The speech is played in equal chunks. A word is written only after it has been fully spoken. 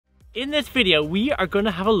In this video, we are going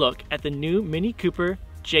to have a look at the new Mini Cooper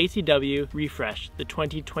JCW Refresh, the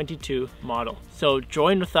 2022 model. So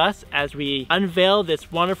join with us as we unveil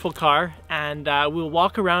this wonderful car, and we'll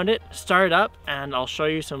walk around it, start it up, and I'll show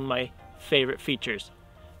you some of my favorite features.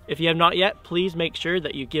 If you have not yet, please make sure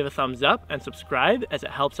that you give a thumbs up and subscribe, as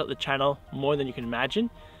it helps out the channel more than you can imagine.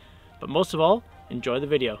 But most of all, enjoy the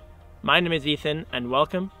video. My name is Ethan, and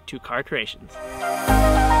welcome to Car Creations.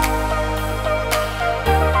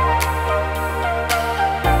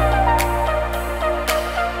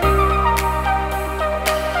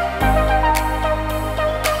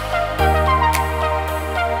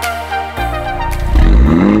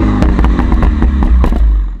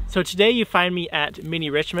 So today you find me at MINI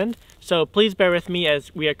Richmond, so please bear with me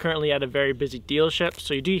as we are currently at a very busy dealership,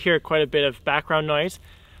 so you do hear quite a bit of background noise.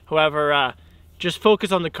 However, just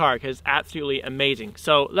focus on the car because it's absolutely amazing.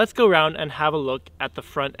 So let's go around and have a look at the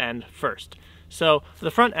front end first. So for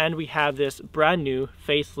the front end, we have this brand new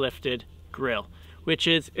facelifted grille, which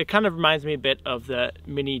is, it kind of reminds me a bit of the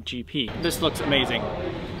Mini GP. This looks amazing.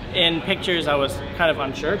 In pictures I was kind of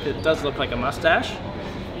unsure because it does look like a mustache,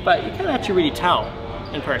 but you can't actually really tell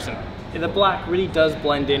in person. The black really does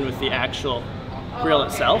blend in with the actual grille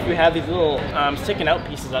itself. We have these little sticking out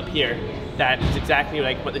pieces up here that is exactly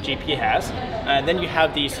like what the GP has. Then you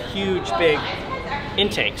have these huge big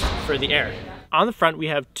intakes for the air. On the front we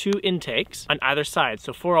have two intakes on either side,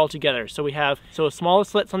 so four altogether. So we have smaller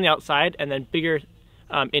slits on the outside and then bigger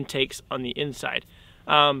intakes on the inside.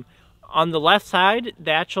 On the left side,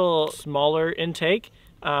 the actual smaller intake,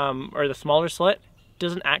 or the smaller slit,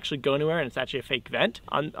 doesn't actually go anywhere, and it's actually a fake vent.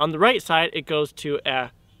 On the right side, it goes to a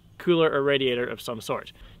cooler or radiator of some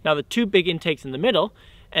sort. Now the two big intakes in the middle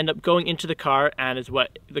end up going into the car and is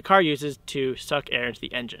what the car uses to suck air into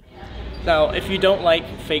the engine. Now if you don't like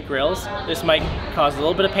fake grills, this might cause a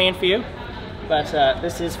little bit of pain for you, but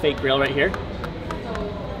this is fake grill right here.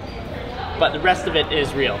 But the rest of it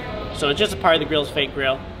is real. So it's just a part of the grill's fake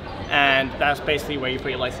grill, and that's basically where you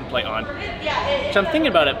put your license plate on. So I'm thinking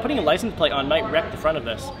about it, putting a license plate on might wreck the front of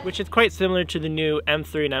this, which is quite similar to the new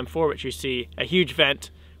M3 and M4, which you see a huge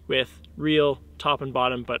vent with real top and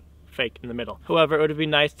bottom, but fake in the middle. However, it would be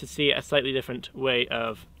nice to see a slightly different way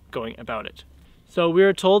of going about it. So we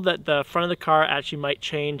were told that the front of the car actually might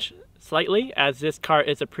change slightly, as this car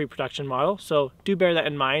is a pre-production model, so do bear that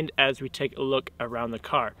in mind as we take a look around the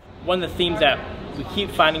car. One of the themes that we keep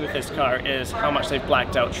finding with this car is how much they've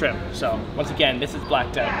blacked out trim. So once again, this is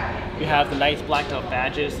blacked out. You have the nice blacked out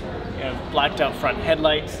badges, you have blacked out front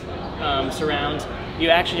headlights, surrounds. You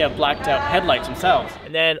actually have blacked out headlights themselves.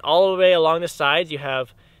 And then all the way along the sides you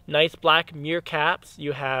have nice black mirror caps.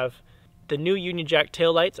 You have the new Union Jack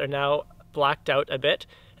taillights are now blacked out a bit,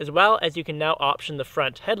 as well as you can now option the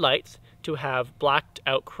front headlights to have blacked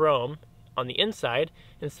out chrome on the inside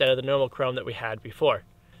instead of the normal chrome that we had before.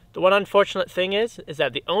 The one unfortunate thing is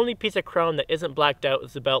that the only piece of chrome that isn't blacked out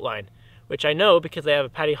is the belt line, which I know because I have a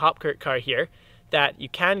Paddy Hopkirk car here that you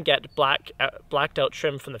can get blacked out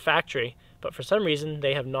trim from the factory, but for some reason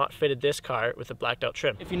they have not fitted this car with a blacked out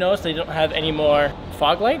trim. If you notice, they don't have any more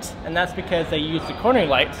fog lights, and that's because they use the corner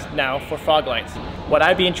lights now for fog lights. What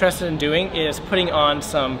I'd be interested in doing is putting on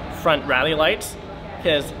some front rally lights,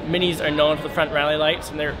 because Minis are known for the front rally lights,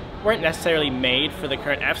 and they weren't necessarily made for the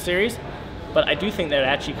current F-Series, but I do think they'd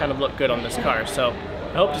actually kind of look good on this car, so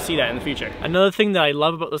I hope to see that in the future. Another thing that I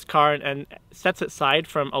love about this car and sets it aside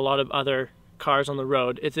from a lot of other cars on the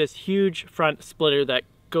road is this huge front splitter that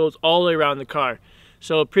goes all the way around the car.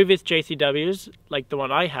 So previous JCWs, like the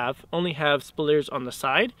one I have, only have splitters on the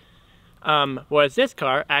side, whereas this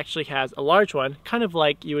car actually has a large one, kind of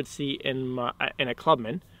like you would see in a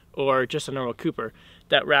Clubman or just a normal Cooper,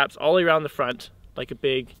 that wraps all the way around the front like a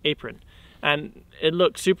big apron. And it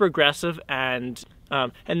looks super aggressive, and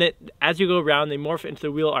that as you go around, they morph into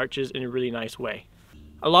the wheel arches in a really nice way.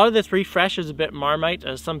 A lot of this refresh is a bit Marmite,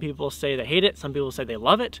 as some people say they hate it, some people say they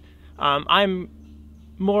love it. I'm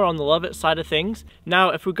more on the love it side of things. Now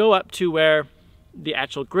if we go up to where the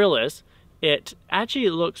actual grille is, it actually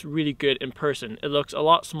looks really good in person. It looks a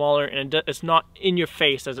lot smaller, and it's not in your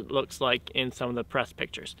face as it looks like in some of the press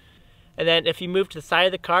pictures. And then if you move to the side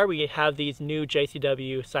of the car, we have these new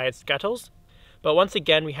JCW side scuttles, but once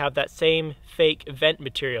again we have that same fake vent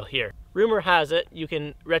material here. Rumor has it you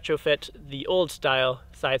can retrofit the old style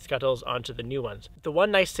side scuttles onto the new ones. The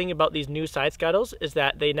one nice thing about these new side scuttles is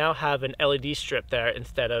that they now have an LED strip there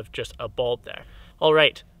instead of just a bulb there.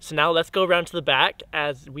 Alright, so now let's go around to the back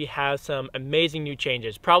as we have some amazing new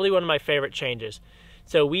changes. Probably one of my favorite changes.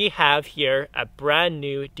 So we have here a brand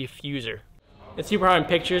new diffuser. It's super hard in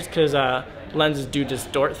pictures because lenses do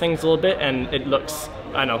distort things a little bit and it looks,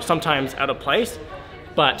 I know, sometimes out of place.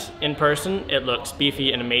 But in person, it looks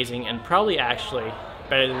beefy and amazing, and probably actually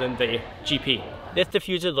better than the GP. This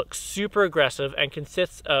diffuser looks super aggressive and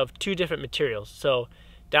consists of two different materials. So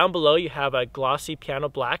down below you have a glossy piano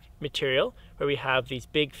black material where we have these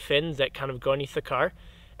big fins that kind of go underneath the car.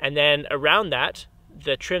 And then around that,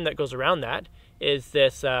 the trim that goes around that is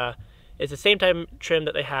this, it's the same type of trim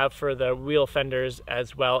that they have for the wheel fenders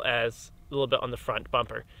as well as a little bit on the front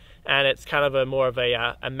bumper. And it's kind of more of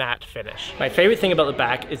a matte finish. My favorite thing about the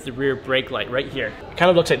back is the rear brake light right here. It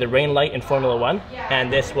kind of looks like the rain light in Formula 1,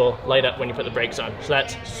 and this will light up when you put the brakes on. So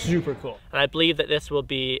that's super cool. And I believe that this will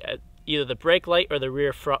be either the brake light or the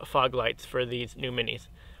rear fog lights for these new Minis.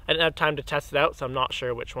 I didn't have time to test it out, so I'm not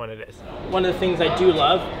sure which one it is. One of the things I do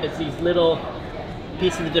love is these little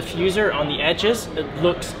pieces of diffuser on the edges. It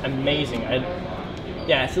looks amazing.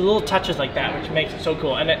 Yeah, it's the little touches like that which makes it so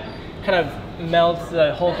cool, and it kind of melds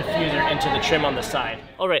the whole diffuser into the trim on the side.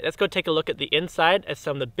 Alright, let's go take a look at the inside, as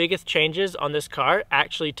some of the biggest changes on this car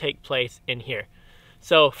actually take place in here.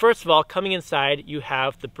 So first of all, coming inside, you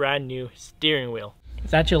have the brand new steering wheel.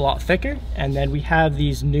 It's actually a lot thicker, and then we have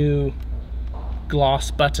these new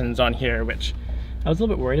gloss buttons on here, which I was a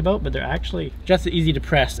little bit worried about, but they're actually just as easy to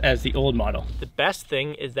press as the old model. The best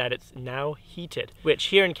thing is that it's now heated, which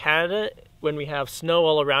here in Canada, when we have snow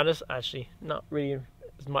all around us, actually not really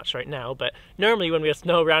as much right now, but normally when we have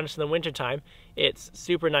snow around us in the winter time, it's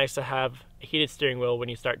super nice to have a heated steering wheel when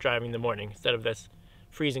you start driving in the morning, instead of this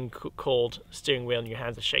freezing cold steering wheel and your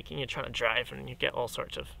hands are shaking, you're trying to drive and you get all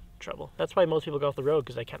sorts of trouble. That's why most people go off the road,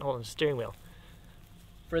 because they can't hold on the steering wheel.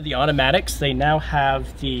 For the automatics, they now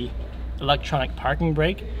have the electronic parking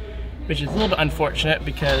brake, which is a little bit unfortunate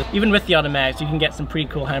because even with the automatics you can get some pretty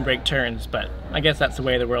cool handbrake turns, but I guess that's the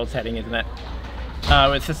way the world's heading, isn't it?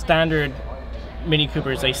 With the standard Mini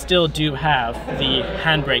Coopers, they still do have the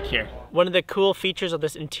handbrake here. One of the cool features of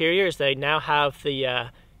this interior is they now have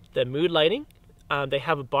the mood lighting. They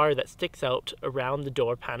have a bar that sticks out around the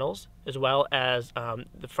door panels, as well as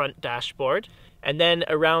the front dashboard. And then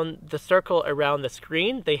around the circle around the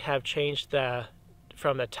screen, they have changed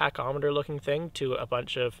from a tachometer looking thing to a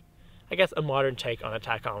bunch of, I guess, a modern take on a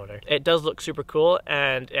tachometer. It does look super cool,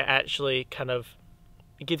 and it actually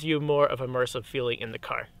it gives you more of an immersive feeling in the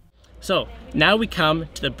car. So now we come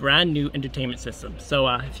to the brand new entertainment system. So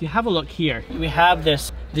if you have a look here, we have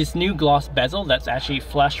this new gloss bezel that's actually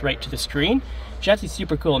flush right to the screen, which is actually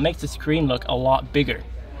super cool. It makes the screen look a lot bigger.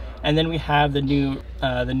 And then we have the new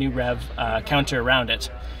rev counter around it,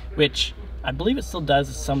 which I believe it still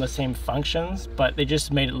does some of the same functions, but they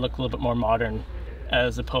just made it look a little bit more modern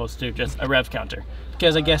as opposed to just a rev counter.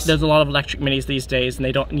 Because I guess there's a lot of electric Minis these days and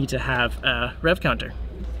they don't need to have a rev counter.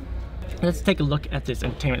 Let's take a look at this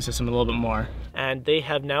entertainment system a little bit more. And they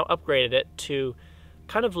have now upgraded it to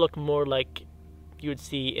kind of look more like you would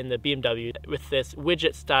see in the BMW, with this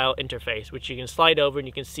widget style interface, which you can slide over and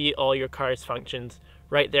you can see all your car's functions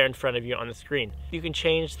right there in front of you on the screen. You can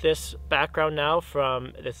change this background now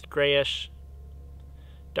from this grayish,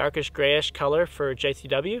 darkish grayish color for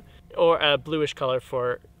JCW, or a bluish color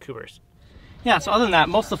for Coopers. Yeah, so other than that,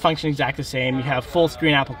 most of the functions are exactly the same. You have full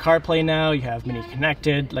screen Apple CarPlay now, you have Mini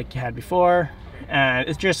Connected like you had before, and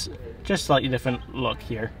it's just slightly different look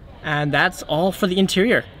here. And that's all for the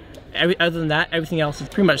interior. Other than that, everything else is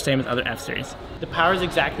pretty much the same as other F-Series. The power is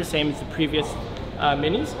exactly the same as the previous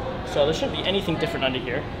Minis, so there shouldn't be anything different under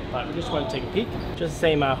here, but we're just going to take a peek. Just the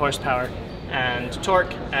same horsepower and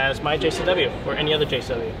torque as my JCW or any other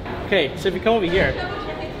JCW. Okay, so if you come over here,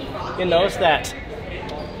 you'll notice that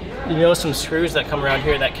some screws that come around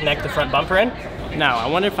here that connect the front bumper in. Now, I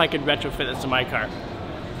wonder if I could retrofit this to my car.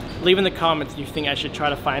 Leave in the comments if you think I should try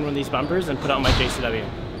to find one of these bumpers and put it on my JCW.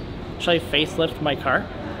 Should I facelift my car?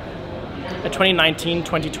 A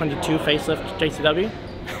 2019-2022 facelift JCW?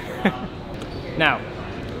 Now,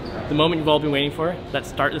 the moment you've all been waiting for, let's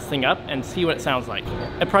start this thing up and see what it sounds like.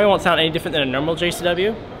 It probably won't sound any different than a normal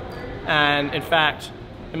JCW, and in fact,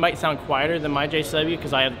 it might sound quieter than my JCW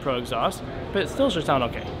because I have the Pro exhaust, but it still should sound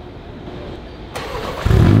okay.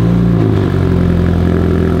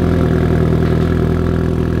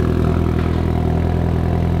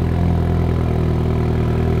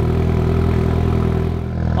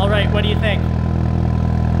 Alright, what do you think?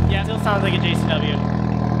 Yeah, it still sounds like a JCW.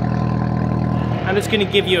 I'm just going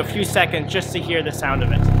to give you a few seconds just to hear the sound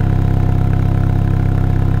of it.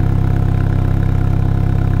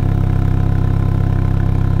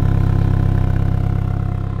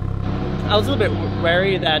 I was a little bit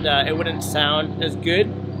wary that it wouldn't sound as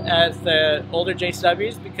good as the older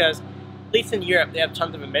JCWs because, at least in Europe, they have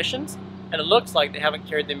tons of emissions, and it looks like they haven't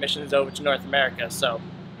carried the emissions over to North America, so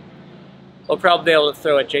we'll probably be able to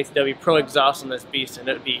throw a JCW Pro exhaust on this beast, and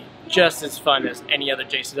it would be just as fun as any other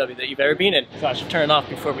JCW that you've ever been in. So I should turn it off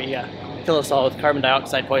before we kill us all with carbon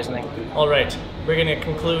dioxide poisoning. Alright, we're going to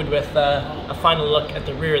conclude with a final look at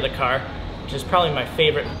the rear of the car, which is probably my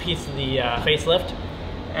favorite piece of the facelift,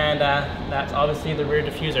 and that's obviously the rear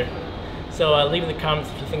diffuser. So leave in the comments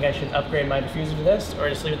if you think I should upgrade my diffuser to this, or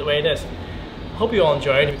just leave it the way it is. Hope you all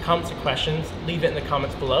enjoyed. If you have comments or questions, leave it in the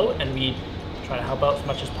comments below, and we try to help out as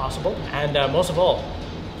much as possible. And most of all,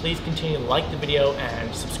 please continue to like the video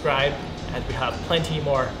and subscribe, as we have plenty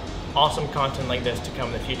more awesome content like this to come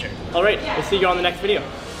in the future. Alright, we'll see you on the next video.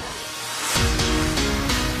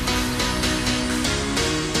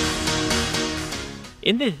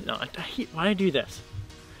 Why do I do this?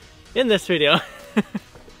 In this video